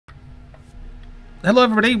Hello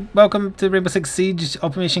everybody, welcome to Rainbow Six Siege.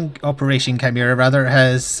 Operation Chimera rather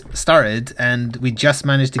has started and we just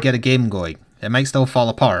managed to get a game going. It might still fall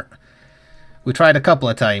apart. We tried a couple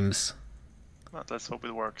of times. Well, let's hope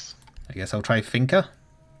it works. I guess I'll try Finka.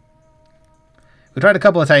 We tried a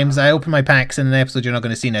couple of times. I opened my packs in an episode you're not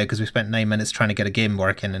going to see now because we spent 9 minutes trying to get a game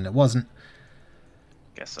working and it wasn't.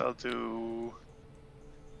 Guess I'll do...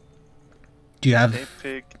 Do you have...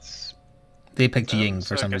 They picked Ying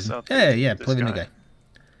for some reason. Yeah, Yeah, play the new guy.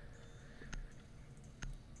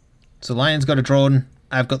 So Lion's got a drone,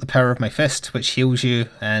 I've got the power of my fist, which heals you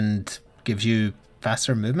and gives you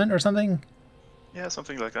faster movement or something? Yeah,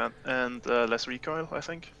 something like that. And less recoil, I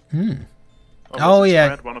think. Oh, yeah.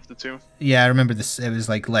 Spread, one of the two. Yeah, I remember this. It was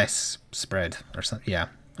like less spread or something. Yeah,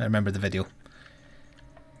 I remember the video.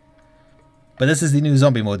 But this is the new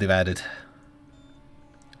zombie mode they've added.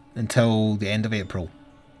 Until the end of April.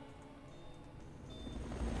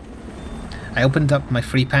 I opened up my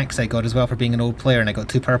free packs I got as well for being an old player, and I got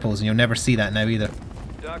 2 purples, and you'll never see that now either.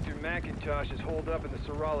 Dr. McIntosh is holed up in the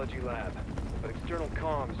serology lab, but external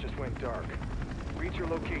comms just went dark. Reach your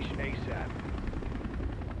location ASAP.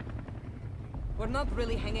 We're not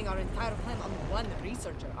really hanging our entire plan on one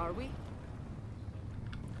researcher, are we?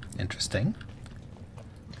 Interesting.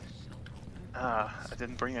 Ah, I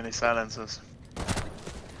didn't bring any silencers.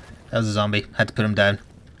 That was a zombie. Had to put him down.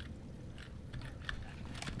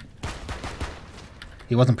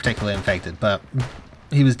 He wasn't particularly infected, but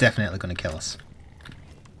he was definitely going to kill us.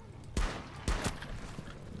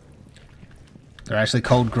 They're actually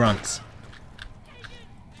called grunts.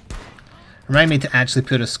 Remind me to actually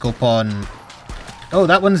put a scope on... Oh,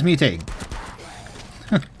 that one's mutating.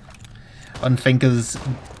 On Finka's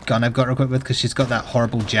gun I've got her equipped with, because she's got that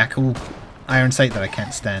horrible jackal iron sight that I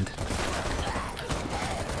can't stand.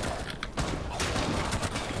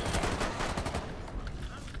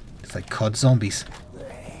 It's like COD zombies.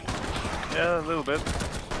 Yeah, a little bit.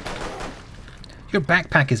 Your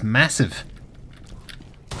backpack is massive.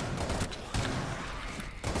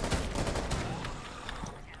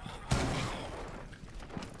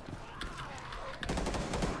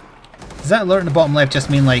 Does that alert in the bottom left just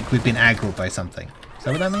mean like we've been aggroed by something? Is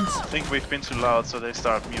that what that means? I think we've been too loud, so they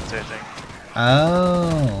start mutating.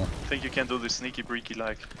 Oh. I think you can do this sneaky breaky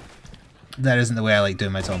like. That isn't the way I like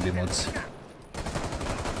doing my zombie modes.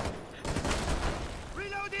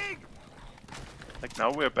 Like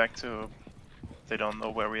now we're back to... They don't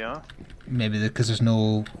know where we are. Maybe because there's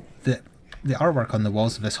no... The artwork on the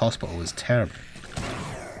walls of this hospital is terrible.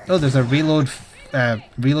 Oh, there's a reload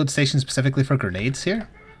station specifically for grenades here?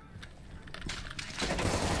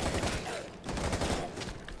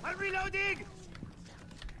 I'm reloading!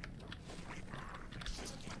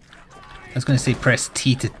 I was going to say press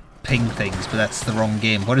T to ping things, but that's the wrong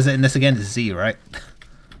game. What is it in this again? It's Z, right?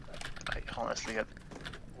 I honestly had...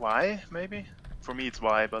 Y, maybe? For me it's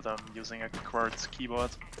Y, but I'm using a QWERTY keyboard.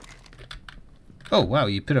 Oh wow,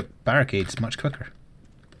 you put up barricades much quicker.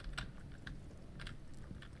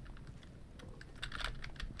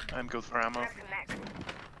 I'm good for ammo.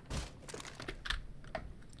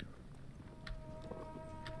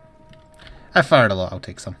 I fired a lot, I'll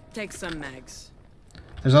take some. Take some mags.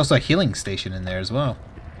 There's also a healing station in there as well.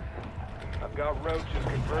 I've got roaches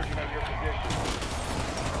converging on your position.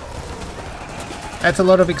 That's a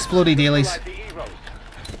lot of explodey dailies. Like the Evos.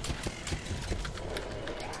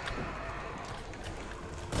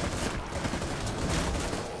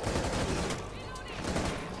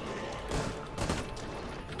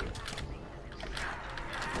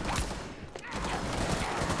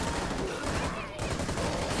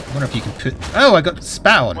 I wonder if you can put... Oh, I got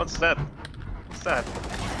spat on. What's that? What's that?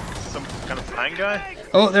 Some kind of flying guy?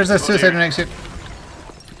 Oh, there's a suicide next to you.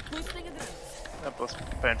 That was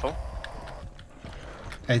painful.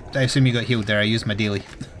 I assume you got healed there. I used my daily.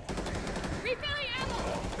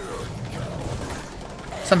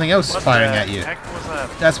 Something else What firing the at you. heck was that?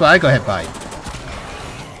 That's what I got hit by.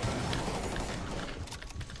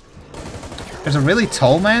 There's a really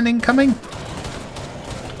tall man incoming.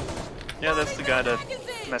 Yeah, that's the guy that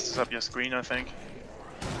messes up your screen, I think.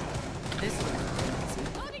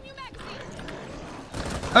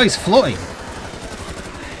 Oh, he's floating.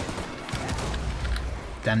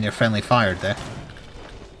 Damn near friendly fired there.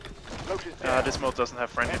 This mode doesn't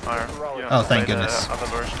have friendly fire. You have Oh, to thank play the goodness. other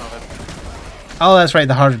version of it. Oh, that's right.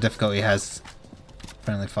 The harder difficulty has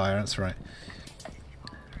friendly fire. That's right.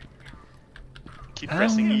 Keep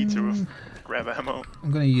pressing E to grab ammo.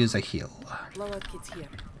 I'm going to use a heal. Blowout kits here.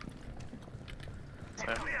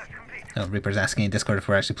 So, Oh, Reaper's asking in Discord if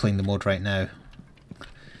we're actually playing the mode right now.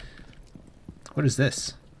 What is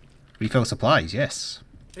this? Refill supplies, yes.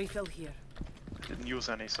 Refill here. Didn't use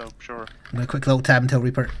any, so sure. I'm gonna quick little tab until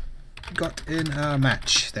Reaper got in a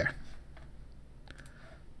match there.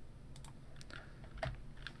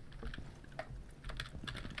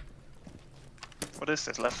 What is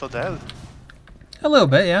this? Left 4 Dead? A little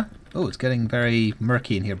bit, yeah. Oh, it's getting very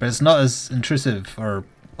murky in here, but it's not as intrusive or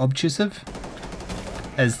obtrusive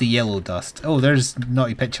as the yellow dust. Oh, there's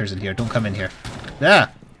naughty pictures in here. Don't come in here.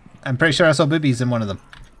 Ah! I'm pretty sure I saw boobies in one of them.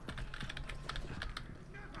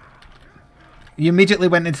 You immediately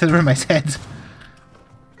went into the room I said.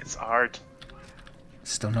 It's art.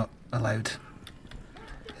 Still not allowed.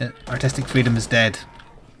 Artistic freedom is dead.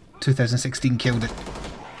 2016 killed it.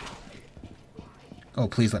 Oh,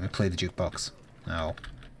 please let me play the jukebox. No.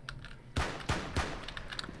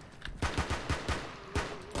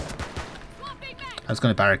 I was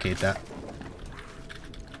going to barricade that.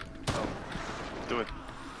 Oh, do it.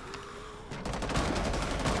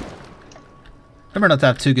 Remember not to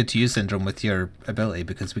have too good to use syndrome with your ability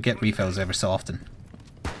because we get refills ever so often.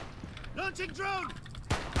 Launching drone.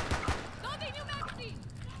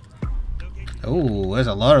 Oh, there's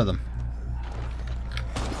a lot of them.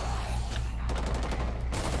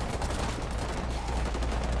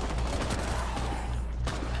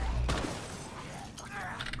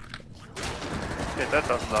 Okay, that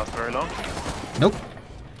doesn't last very long. Nope.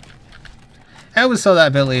 I always saw that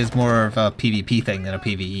ability as more of a PvP thing than a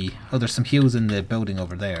PvE. Oh, there's some heals in the building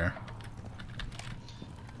over there.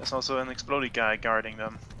 There's also an explodey guy guarding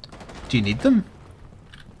them. Do you need them?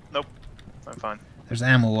 Nope, I'm fine. There's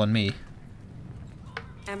ammo on me.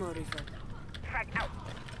 Ammo refill.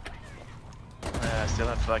 I still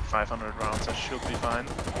have like 500 rounds, I should be fine.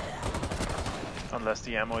 Unless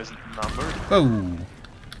the ammo isn't numbered. Whoa!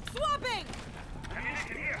 Swapping!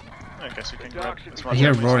 I guess you can grab as I much hear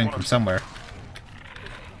ammo as you roaring want. from somewhere.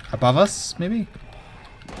 Above us, maybe?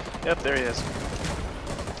 Yep, there he is.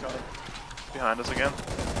 Got him. Behind us again.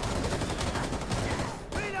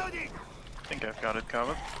 I think I've got it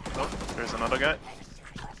covered. Oh, there's another guy.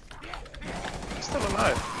 He's still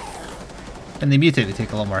alive. And they mutate, they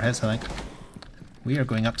take a lot more hits, I think. We are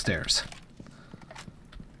going upstairs.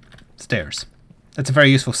 Stairs. That's a very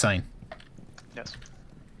useful sign. Yes.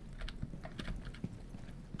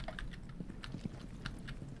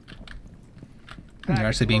 They're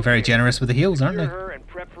actually being very generous with the heals, aren't Secure they? her and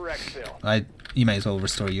prep for exfil. You might as well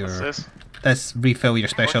restore What's your... this? Let's refill your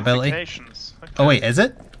special ability. Fortifications. Okay. Oh wait, is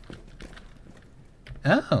it?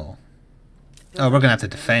 Oh. Oh, we're gonna have to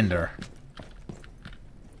defend her.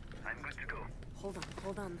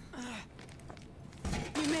 Hold on.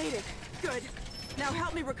 We made it. Good. Now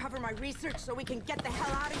help me recover my research so we can get the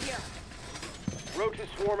hell out of here. Roach is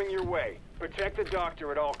swarming your way. Protect the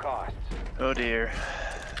doctor at all costs. Oh dear.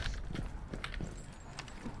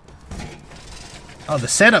 Oh, the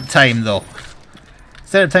setup time though.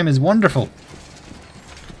 Setup time is wonderful.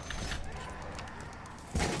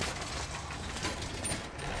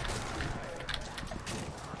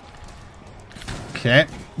 Okay,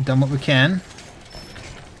 done what we can.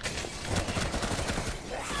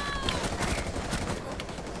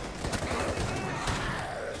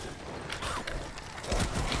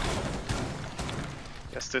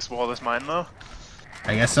 Guess this wall is mine now.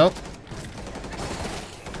 I guess so.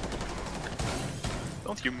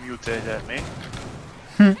 Don't you mutate at me.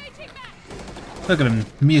 Look at him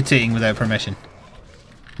mutating without permission.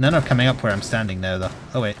 None are coming up where I'm standing now though.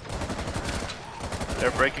 Oh wait.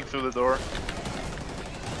 They're breaking through the door.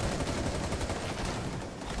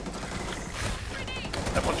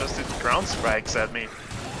 That one just did ground strikes at me.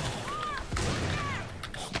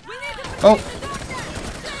 Oh!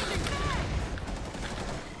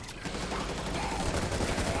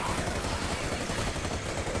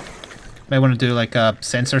 Might want to do like a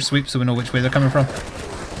sensor sweep so we know which way they're coming from.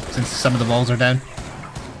 Since some of the walls are down.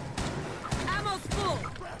 Ammo's full.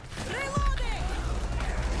 Reloading.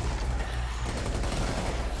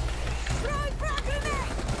 Throwing frag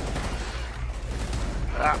grenade.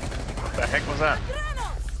 Ah! What the heck was that?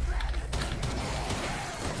 Granos.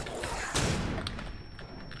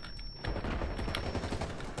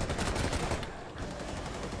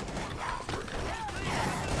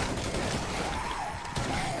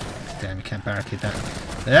 Damn, you can't barricade that.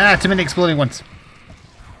 Ah, too many exploding ones.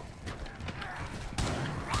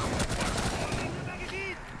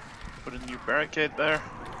 Put a new barricade there.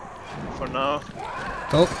 For now.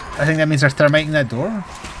 Oh, I think that means they're thermiting that door.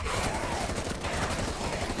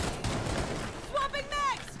 Swapping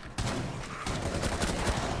mags.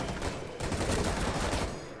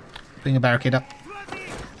 Putting a barricade up.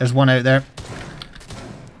 There's one out there.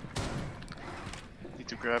 Need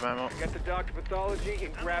to grab ammo. Get the doctor pathology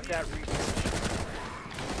and grab that research.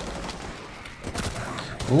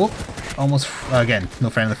 Oh, almost... again, no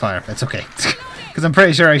friendly fire. It's okay. Because I'm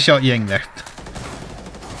pretty sure I shot Ying there.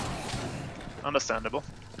 Understandable.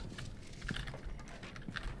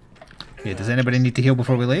 Okay, does anybody need to heal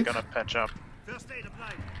before we leave? Gonna patch up First aid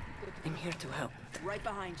applied. I'm here to help. Right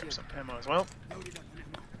behind you. some ammo as well.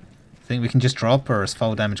 Think we can just drop, or is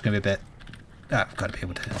fall damage going to be a bit... Ah, I've got to be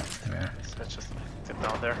able to... There we are. So let's just tip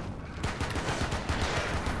down there.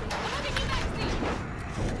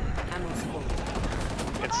 Ammo's full.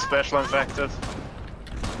 It's special infected.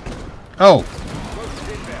 Oh! Close is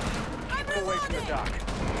inbound. Keep away from the dock.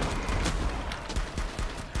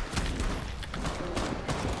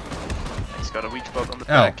 He's got a weak spot on the Oh.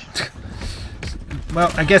 back.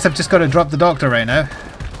 Well, I guess I've just got to drop the doctor right now. I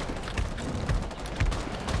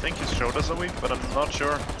think he showed us a weak, but I'm not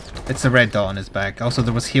sure. It's the red dot on his back. Also,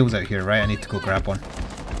 there was heals out here, right? I need to go grab one.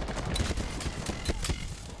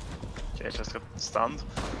 Okay, just got stunned.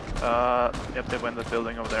 Yep, they went the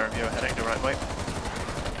building over there. You're heading the right way.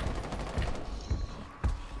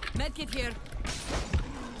 Medkit here.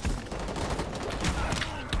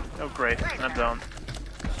 Oh great, I'm down.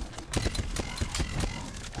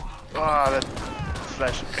 Ah, that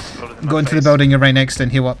flash exploded in my Go into the face. building you're right next to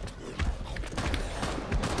and heal up.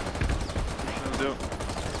 Will do.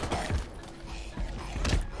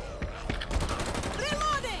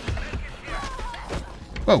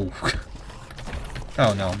 Whoa!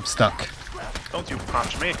 Oh no, I'm stuck. Don't you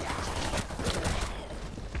punch me.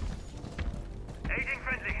 Aging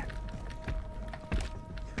friendly.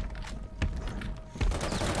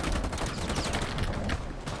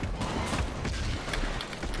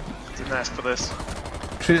 Didn't ask for this.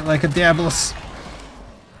 Treat it like a Diablos.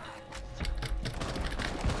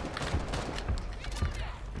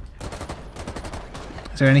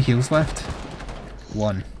 Is there any heals left?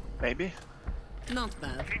 One. Maybe? Not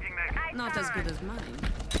bad. Not as good as mine.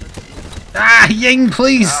 Ah, Ying,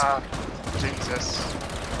 please! Ah, Jesus.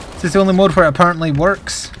 This is the only mode where it apparently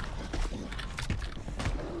works.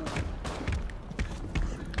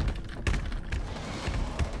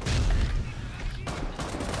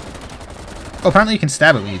 Oh, apparently you can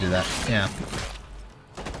stab it when you do that. Yeah.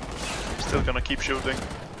 Still gonna keep shooting.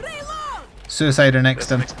 Suicider next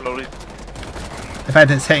to Doesn't him. explode. In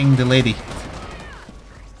fact, it's hitting the lady.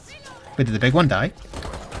 Wait, did the big one die?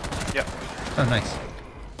 Yeah. Oh, nice.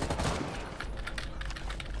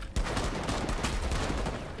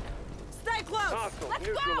 Stay close. Hostiles Let's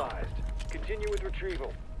neutralized. Continue with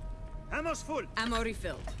retrieval. Ammo's full. go. Ammo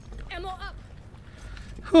refilled. Ammo up.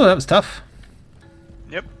 Whew, that was tough.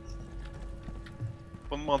 Yep.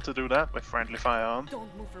 Wouldn't want to do that with friendly fire on.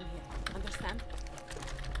 Don't move from here. Understand?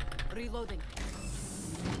 Reloading.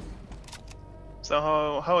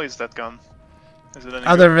 So how is that gun? Is it any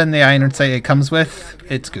Other than the iron sight it comes with,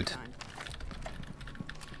 it's good. good?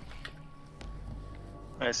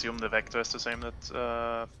 I assume the Vector is the same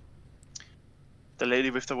that the lady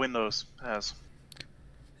with the windows has.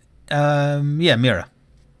 Yeah, Mira.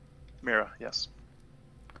 Chimera, yes.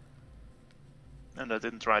 And I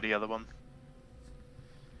didn't try the other one.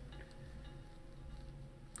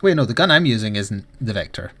 Wait, no, the gun I'm using isn't the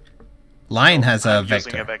Vector. Lion Oh, has a I'm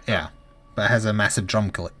using Vector. a Vector. Yeah, but it has a massive drum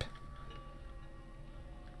clip.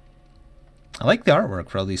 I like the artwork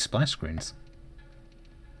for all these splash screens.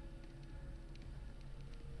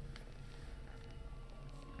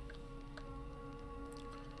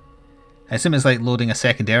 I assume it's like loading a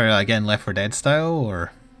secondary again, Left 4 Dead style,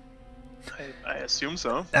 or... I assume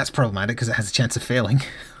so. That's problematic because it has a chance of failing.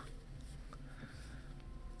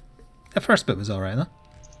 The first bit was alright though.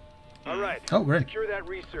 All right. Oh, we're in. Secure that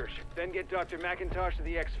research. Then get Dr. McIntosh to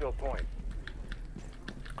the exfil point.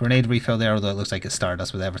 Grenade refill there, although it looks like it started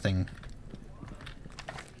us with everything.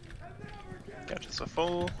 Gadgets are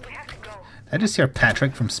full. I just hear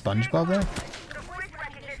Patrick from SpongeBob there.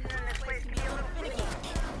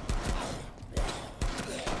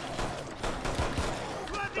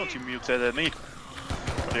 Don't you mutate at me.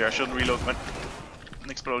 Oh dear, I shouldn't reload when an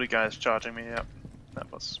exploded guy is charging me. Yeah,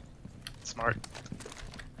 that was smart.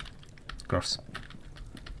 Gross.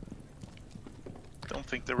 Don't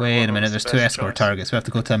think the Wait a revolver minute, was there's the two best escort choice. targets. We have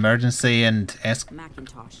to go to emergency and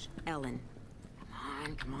Macintosh. Ellen. Come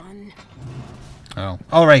on, come on. Oh.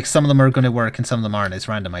 Alright, some of them are going to work and some of them aren't. It's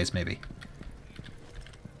randomized maybe.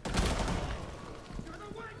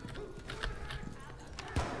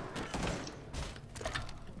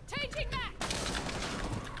 Changing back.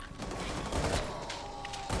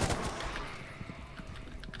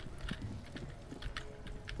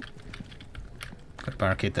 Gotta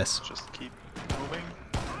barricade this. Just keep moving.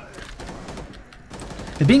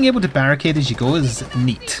 The being able to barricade as you go is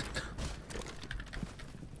neat.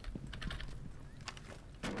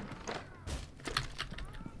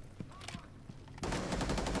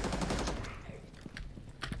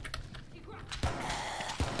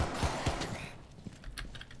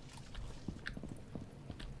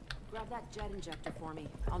 that jet injector for me.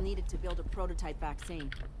 I'll need it to build a prototype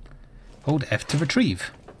vaccine. Hold F to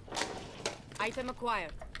retrieve. Item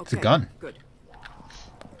acquired. Okay. It's a gun. Good.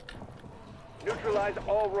 Neutralize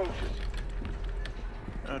all roaches.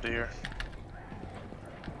 Oh dear.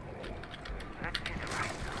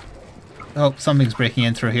 Oh, something's breaking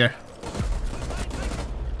in through here.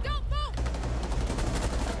 Don't move!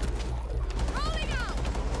 Rolling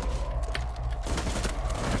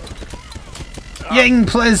out! Ying,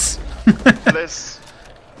 please! Please.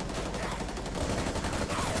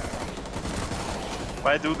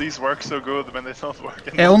 Why do these work so good when they don't work?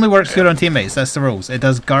 It only works good on teammates, that's the rules. It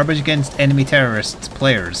does garbage against enemy terrorists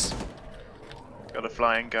players. Got a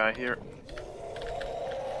flying guy here.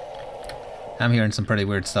 I'm hearing some pretty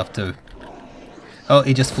weird stuff too. Oh,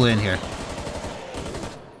 he just flew in here.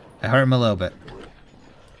 I hurt him a little bit.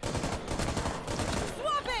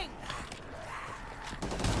 Swapping!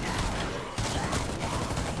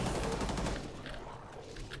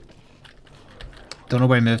 Don't know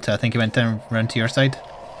where he moved to. I think he went down around to your side.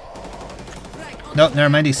 No, never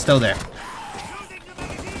mind. He's still there.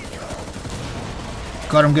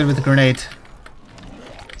 Got him good with the grenade.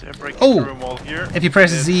 They're breaking Oh! through a wall here. If you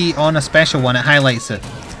press Dead. Z on a special one, it highlights it.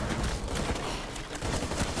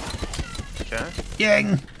 Okay.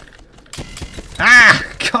 Ying! Ah!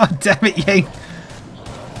 God damn it, Ying!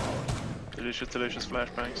 Delicious, delicious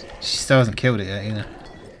flashbangs. She still hasn't killed it yet, either.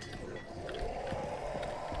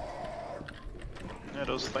 Yeah,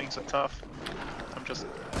 those things are tough. I'll just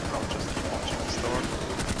keep watching the store.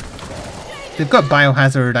 They've got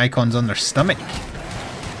biohazard icons on their stomach.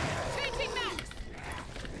 Changing max!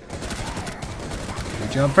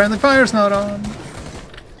 Good job, friendly fire's not on.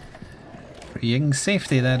 For Ying's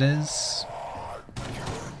safety, that is.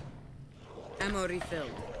 Ammo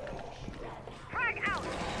refilled.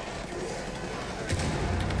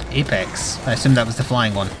 Apex. I assumed that was the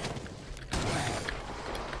flying one.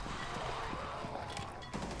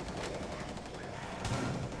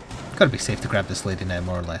 Gotta be safe to grab this lady now,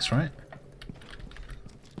 more or less, right?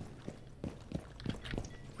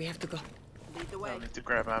 We have to go. Lead the way. I'll need to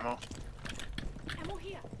grab ammo. Ammo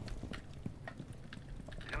here.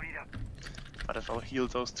 Might as well heal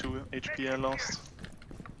those 2 HP I lost.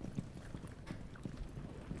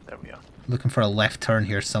 There we are. Looking for a left turn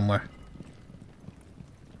here somewhere.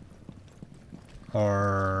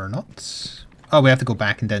 Or not? Oh, we have to go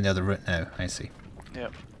back and down the other route now. I see.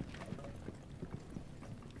 Yep.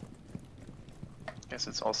 Guess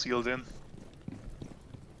it's all sealed in.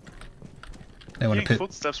 May want to Hearing put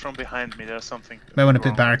footsteps from behind me. There's something. may want to wrong put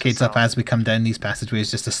with the barricades up sound. as we come down these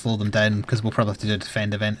passageways just to slow them down because we'll probably have to do a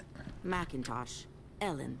defend event. Macintosh.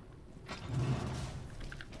 Ellen.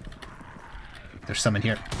 There's some in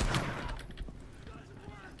here.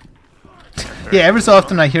 Yeah, every so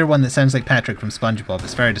often I hear one that sounds like Patrick from SpongeBob.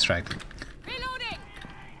 It's very distracting. Reloading!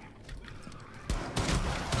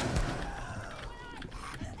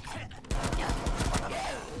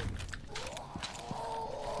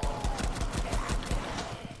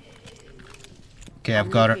 Okay, I've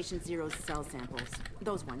got her. Patient Zero's cell samples.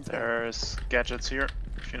 Those ones. There's gadgets here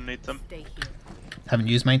if you need them. Stay here. Haven't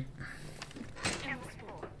used mine.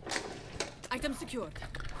 Item secured.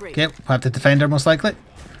 Great. Okay, we'll have to defend her most likely.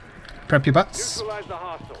 Prep your butts. Neutralize the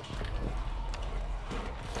hostiles.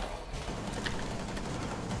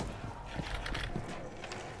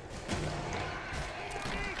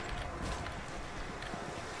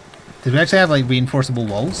 Did we actually have like reinforceable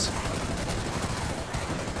walls?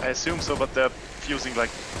 I assume so, but they're fusing like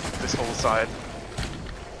this whole side.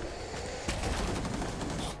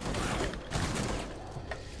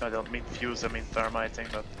 I don't mean fuse, I mean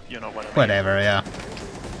thermiting, but you know what I mean. Whatever, yeah.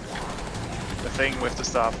 The thing with the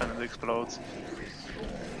stuff and it explodes.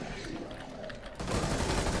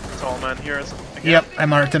 Tall man here is again. Yep, I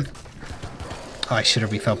marked him. Oh, I should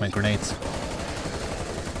have refilled my grenades.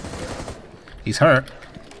 He's hurt,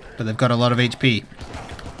 but they've got a lot of HP.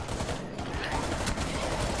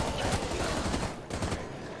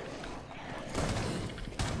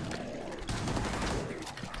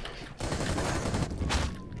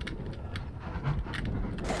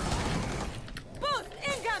 Boost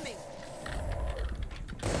incoming!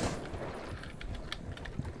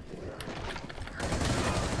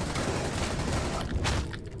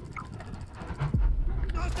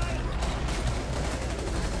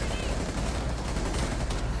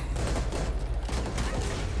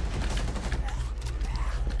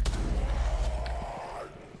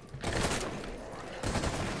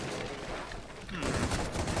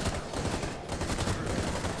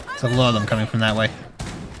 There's a lot of them coming from that way.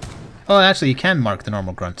 Oh, actually, you can mark the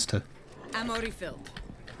normal grunts too. Ammo refilled.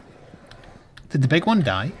 Did the big one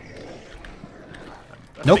die?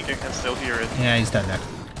 Nope. think I can still hear it. Yeah, he's down there.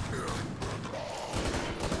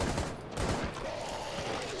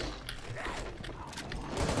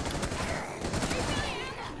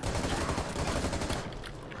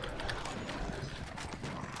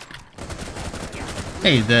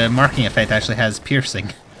 Hey, the marking effect actually has piercing.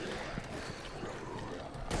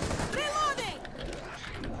 Reloading!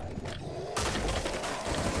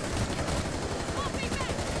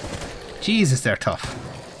 Jesus, they're tough.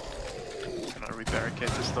 Gonna re-barricade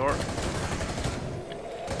this door.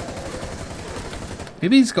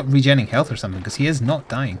 Maybe he's got regenerating health or something, because he is not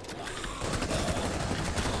dying.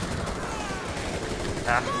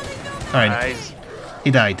 Ah, Alright, nice. he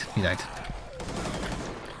died. He died.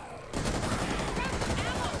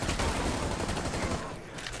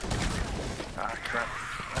 Ah, crap.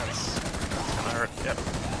 That's gonna hurt. Yep.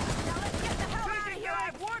 Now let's get the hell out of here! I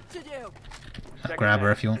have work to do! I'll grab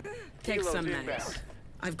her if you want. Take Kilos some inbound. meds.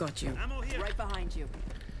 I've got you. Ammo here. Right behind you.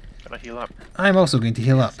 Gotta heal up. I'm also going to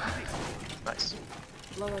heal up. Nice.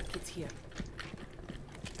 Lower kids here.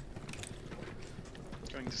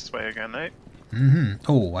 Going this way again, eh?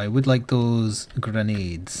 Oh, I would like those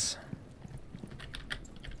grenades.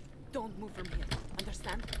 Don't move from here.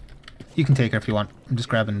 Understand? You can take her if you want. I'm just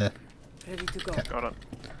grabbing the... Ready to go. Okay. Got it.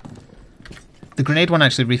 The grenade one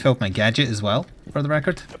actually refilled my gadget as well, for the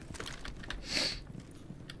record.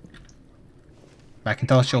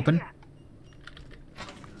 Macintosh open.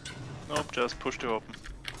 Nope, just push to open.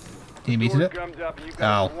 Do you need me to do Door it? gummed up and you've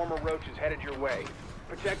got Ow. swarm of roaches headed your way.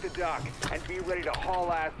 Protect the dock and be ready to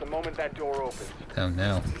haul ass the moment that door opens. Oh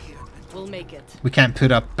no. We'll make it. We can't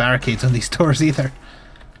put up barricades on these doors either.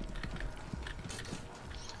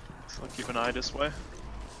 So keep an eye this way.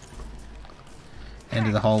 End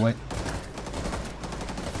of the hallway.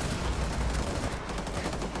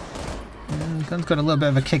 Gun's got a little bit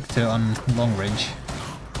of a kick to it on long range.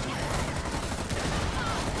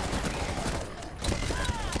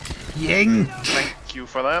 Ying! Thank you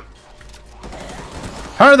for that.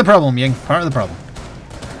 Part of the problem, Ying. Part of the problem.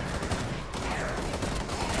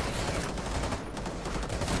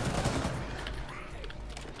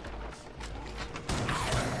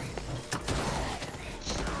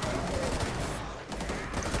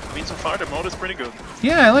 I mean, so far the mode is pretty good.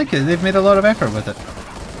 Yeah, I like it. They've made a lot of effort with it.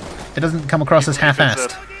 It doesn't come across as Even if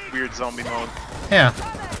it's half-assed. a weird zombie mode. Yeah.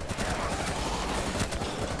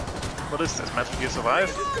 What is this? Metal Gear Survive?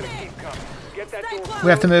 Just gonna keep coming. Get that door We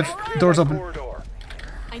have to move. closed. Doors That open. corridor.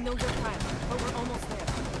 I know you're tired, but we're almost there.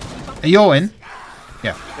 Keep up Are you in?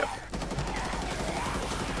 Yeah. Yep.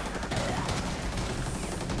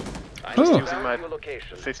 I'm Ooh. just using my Your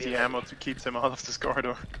location. 50 ammo to keep them out of this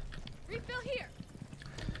corridor. Refill here.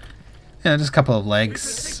 Yeah, just a couple of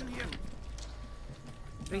legs.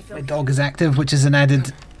 Refill. My dog is active, which is an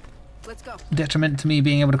added Let's go. detriment to me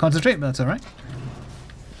being able to concentrate, but that's alright.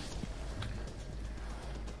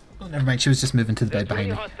 Oh, never mind, she was just moving to the bed behind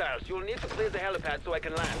me. hostiles. You'll need to clear the helipad so I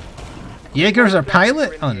can land. Jaegers are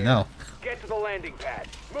pilot? Oh no. Get to the landing pad.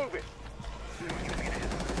 Move it.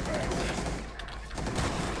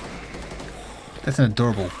 That's an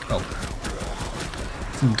adorable... Oh.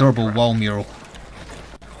 It's an adorable wall mural.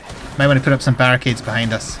 Might want to put up some barricades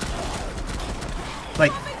behind us.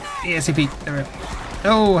 Like, ASAP. There we go.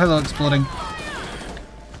 Oh, hello, exploding.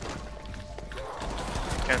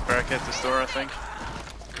 Can't barricade this door, I think.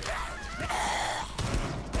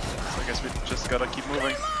 So I guess we just gotta keep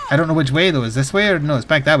moving. I don't know which way though. Is this way or no? It's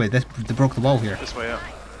back that way. They broke the wall here. This way, yeah.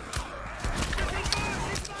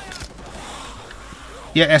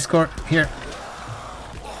 Yeah, escort here.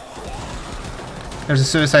 There's a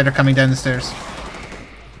suicider coming down the stairs.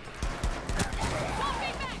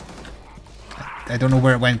 I don't know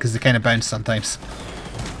where it went because they kind of bounce sometimes.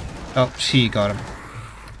 Oh, she got him.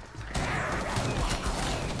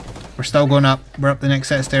 We're still going up. We're up the next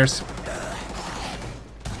set of stairs.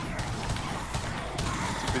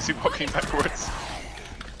 Too busy walking backwards.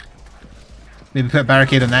 Maybe put a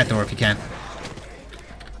barricade on that door if you can.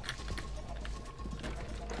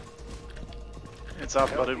 It's up,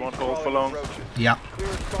 but it won't hold for long. Yeah.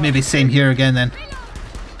 Maybe same here again then.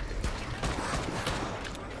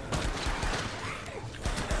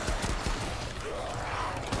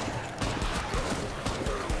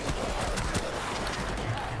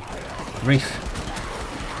 Reef.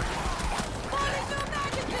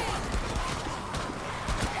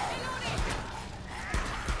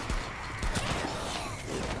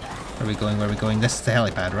 Where are we going? Where are we going? This is the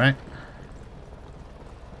helipad, right?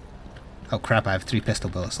 Oh crap, I have 3 pistol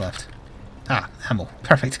bullets left. Ah, ammo.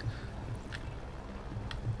 Perfect.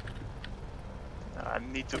 I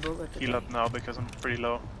need to heal up now because I'm pretty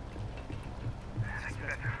low.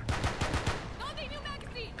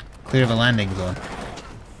 Clear the landing zone.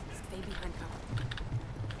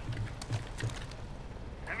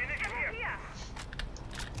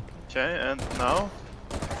 Okay, and now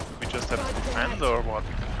we just have to defend or what?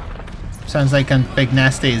 Sounds like a big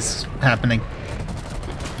nasty is happening.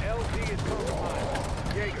 LZ is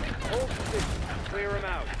compromised. Jaeger, hold position. Clear him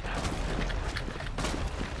out.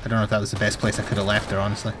 I don't know if that was the best place I could have left her,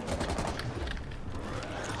 honestly.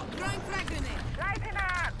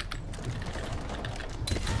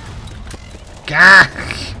 Gah!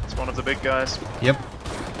 It's one of the big guys. Yep.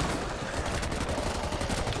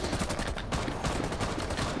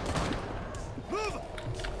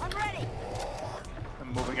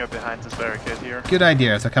 I'm moving up behind this barricade here. Good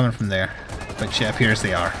idea if they're coming from there. But shit appears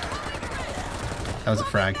they are. That was a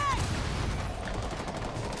frag.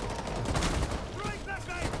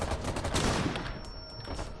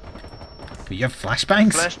 But you have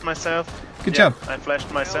flashbangs? Flashed myself. Good Yeah, job. I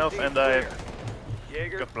flashed myself LZ and I clear.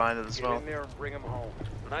 Jaeger, got blinded as get well. in there and bring him home.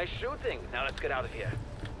 Nice shooting. Now let's get out of here.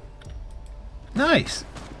 Nice.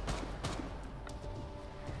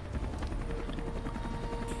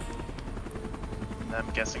 I'm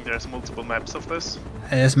guessing there's multiple maps of this.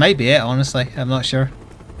 This might be it, honestly. I'm not sure.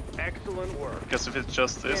 Excellent work. Because if it's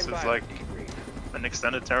just this, Stand it's by like to debrief. an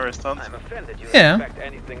extended terrorist hunt. I'm offended you Yeah. expect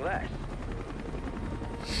anything less.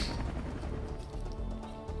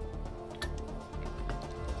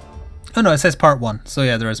 Oh no, it says part 1. So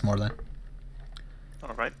yeah, there is more then.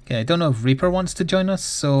 Alright. Okay, I don't know if Reaper wants to join us,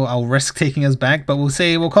 so I'll risk taking us back, but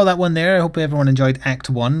we'll call that one there. I hope everyone enjoyed Act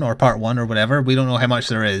 1 or Part 1 or whatever. We don't know how much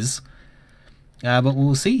there is. But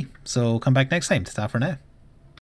we'll see. So come back next time. Ta-ta for now.